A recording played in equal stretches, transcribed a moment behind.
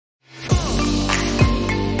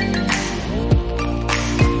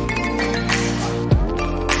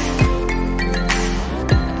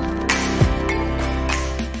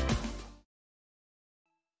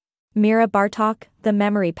Mira Bartok, The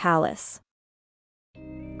Memory Palace.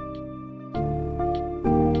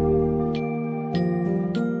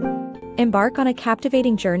 Embark on a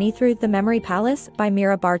captivating journey through The Memory Palace by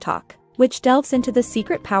Mira Bartok, which delves into the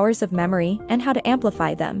secret powers of memory and how to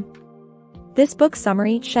amplify them. This book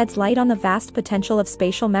summary sheds light on the vast potential of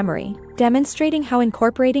spatial memory, demonstrating how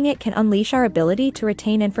incorporating it can unleash our ability to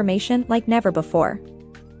retain information like never before.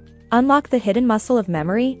 Unlock the hidden muscle of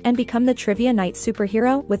memory and become the trivia night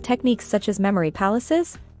superhero with techniques such as memory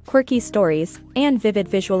palaces, quirky stories, and vivid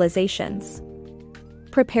visualizations.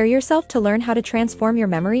 Prepare yourself to learn how to transform your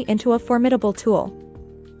memory into a formidable tool.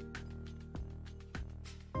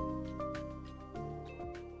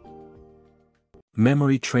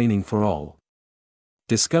 Memory training for all.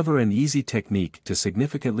 Discover an easy technique to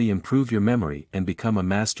significantly improve your memory and become a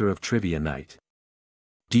master of trivia night.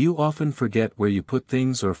 Do you often forget where you put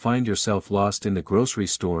things or find yourself lost in the grocery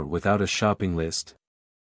store without a shopping list?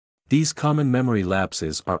 These common memory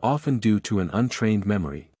lapses are often due to an untrained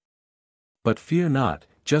memory. But fear not,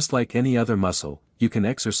 just like any other muscle, you can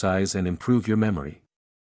exercise and improve your memory.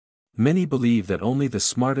 Many believe that only the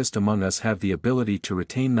smartest among us have the ability to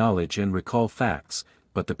retain knowledge and recall facts,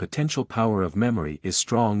 but the potential power of memory is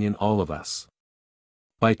strong in all of us.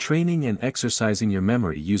 By training and exercising your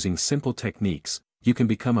memory using simple techniques, you can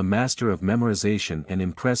become a master of memorization and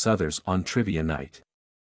impress others on trivia night.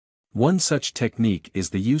 One such technique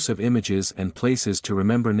is the use of images and places to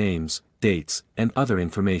remember names, dates, and other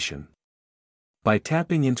information. By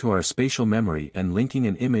tapping into our spatial memory and linking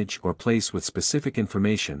an image or place with specific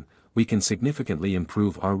information, we can significantly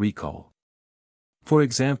improve our recall. For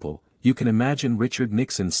example, you can imagine Richard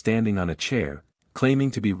Nixon standing on a chair,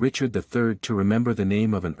 claiming to be Richard III to remember the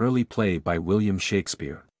name of an early play by William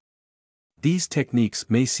Shakespeare. These techniques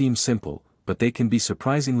may seem simple, but they can be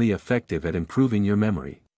surprisingly effective at improving your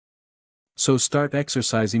memory. So start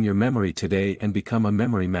exercising your memory today and become a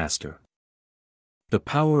memory master. The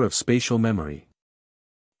power of spatial memory.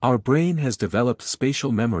 Our brain has developed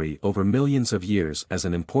spatial memory over millions of years as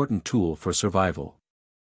an important tool for survival.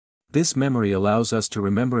 This memory allows us to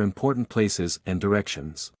remember important places and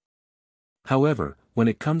directions. However, when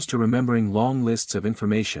it comes to remembering long lists of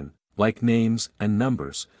information, like names and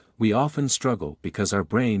numbers, we often struggle because our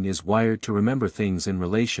brain is wired to remember things in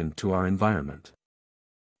relation to our environment.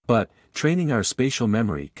 But, training our spatial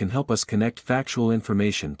memory can help us connect factual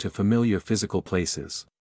information to familiar physical places.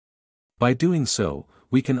 By doing so,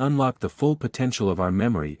 we can unlock the full potential of our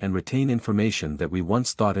memory and retain information that we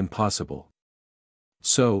once thought impossible.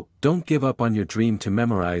 So, don't give up on your dream to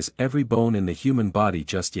memorize every bone in the human body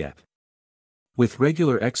just yet. With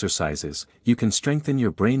regular exercises, you can strengthen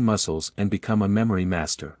your brain muscles and become a memory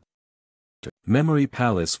master. Memory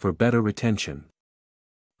palace for better retention.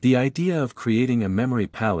 The idea of creating a memory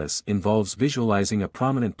palace involves visualizing a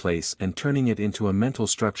prominent place and turning it into a mental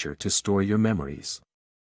structure to store your memories.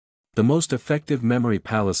 The most effective memory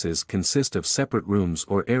palaces consist of separate rooms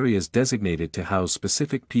or areas designated to house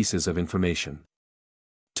specific pieces of information.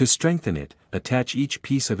 To strengthen it, attach each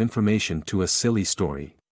piece of information to a silly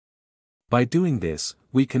story. By doing this,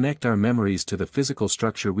 we connect our memories to the physical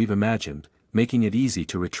structure we've imagined, making it easy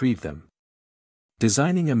to retrieve them.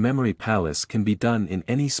 Designing a memory palace can be done in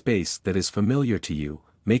any space that is familiar to you,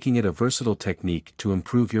 making it a versatile technique to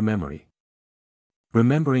improve your memory.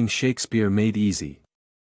 Remembering Shakespeare made easy.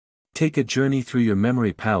 Take a journey through your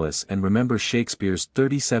memory palace and remember Shakespeare's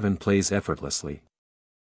 37 plays effortlessly.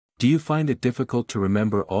 Do you find it difficult to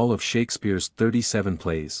remember all of Shakespeare's 37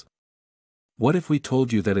 plays? What if we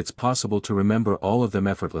told you that it's possible to remember all of them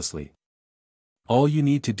effortlessly? All you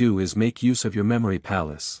need to do is make use of your memory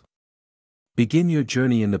palace. Begin your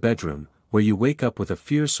journey in the bedroom, where you wake up with a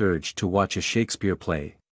fierce urge to watch a Shakespeare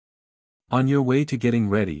play. On your way to getting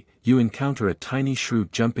ready, you encounter a tiny shrew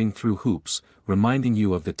jumping through hoops, reminding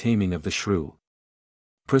you of The Taming of the Shrew.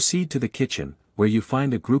 Proceed to the kitchen, where you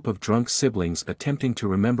find a group of drunk siblings attempting to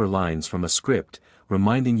remember lines from a script,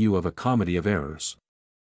 reminding you of A Comedy of Errors.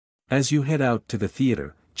 As you head out to the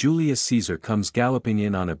theater, Julius Caesar comes galloping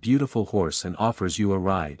in on a beautiful horse and offers you a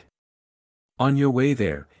ride. On your way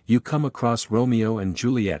there, you come across Romeo and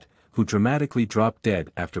Juliet, who dramatically drop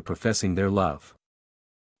dead after professing their love.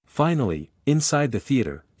 Finally, inside the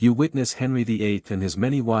theater, you witness Henry VIII and his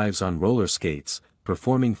many wives on roller skates,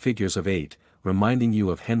 performing figures of 8, reminding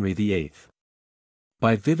you of Henry VIII.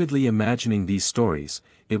 By vividly imagining these stories,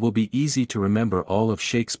 it will be easy to remember all of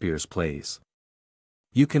Shakespeare's plays.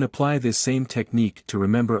 You can apply this same technique to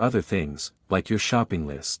remember other things, like your shopping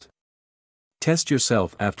list. Test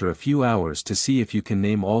yourself after a few hours to see if you can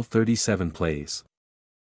name all 37 plays.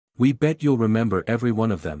 We bet you'll remember every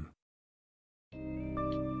one of them.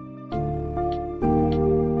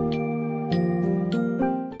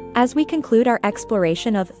 As we conclude our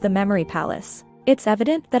exploration of the memory palace, it's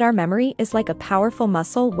evident that our memory is like a powerful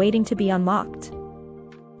muscle waiting to be unlocked.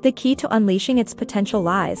 The key to unleashing its potential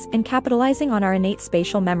lies in capitalizing on our innate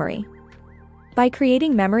spatial memory. By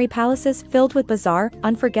creating memory palaces filled with bizarre,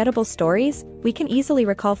 unforgettable stories, we can easily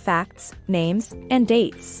recall facts, names, and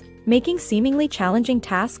dates, making seemingly challenging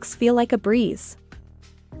tasks feel like a breeze.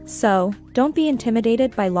 So, don't be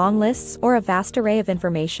intimidated by long lists or a vast array of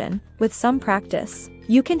information. With some practice,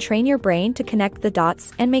 you can train your brain to connect the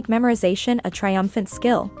dots and make memorization a triumphant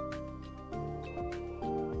skill.